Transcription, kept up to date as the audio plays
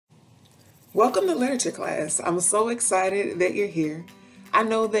Welcome to literature class. I'm so excited that you're here. I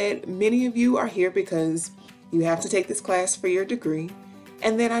know that many of you are here because you have to take this class for your degree.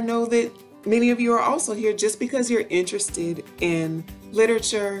 And then I know that many of you are also here just because you're interested in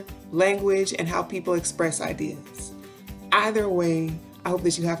literature, language, and how people express ideas. Either way, I hope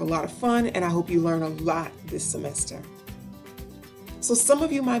that you have a lot of fun and I hope you learn a lot this semester. So some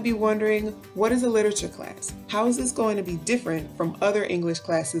of you might be wondering, what is a literature class? How is this going to be different from other English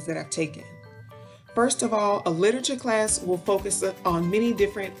classes that I've taken? First of all, a literature class will focus on many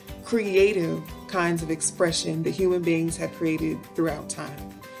different creative kinds of expression that human beings have created throughout time.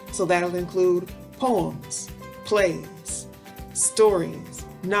 So that'll include poems, plays, stories,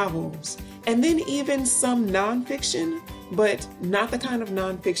 novels, and then even some nonfiction, but not the kind of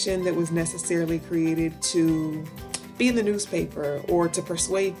nonfiction that was necessarily created to be in the newspaper or to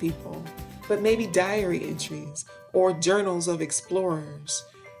persuade people, but maybe diary entries or journals of explorers.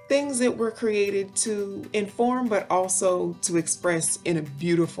 Things that were created to inform, but also to express in a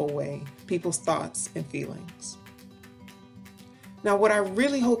beautiful way people's thoughts and feelings. Now, what I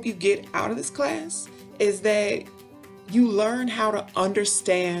really hope you get out of this class is that you learn how to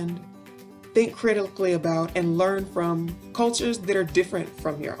understand, think critically about, and learn from cultures that are different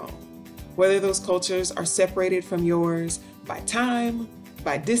from your own. Whether those cultures are separated from yours by time,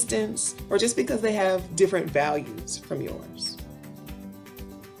 by distance, or just because they have different values from yours.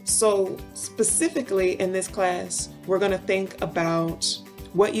 So specifically in this class, we're going to think about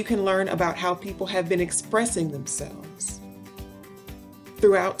what you can learn about how people have been expressing themselves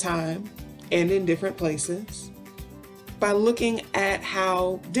throughout time and in different places by looking at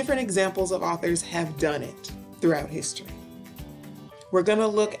how different examples of authors have done it throughout history. We're going to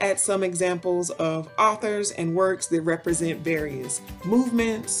look at some examples of authors and works that represent various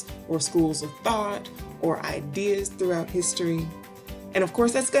movements or schools of thought or ideas throughout history. And of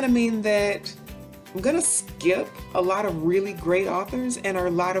course, that's going to mean that I'm going to skip a lot of really great authors and a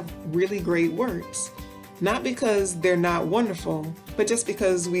lot of really great works. Not because they're not wonderful, but just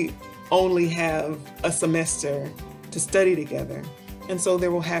because we only have a semester to study together. And so there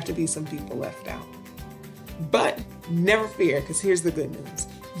will have to be some people left out. But never fear, because here's the good news.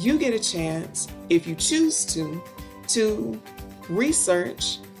 You get a chance, if you choose to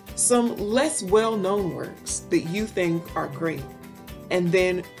research some less well-known works that you think are great, and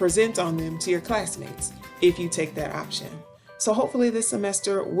then present on them to your classmates if you take that option. So hopefully this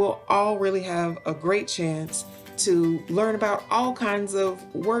semester we'll all really have a great chance to learn about all kinds of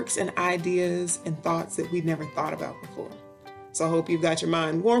works and ideas and thoughts that we've never thought about before. So I hope you've got your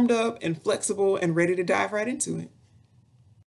mind warmed up and flexible and ready to dive right into it.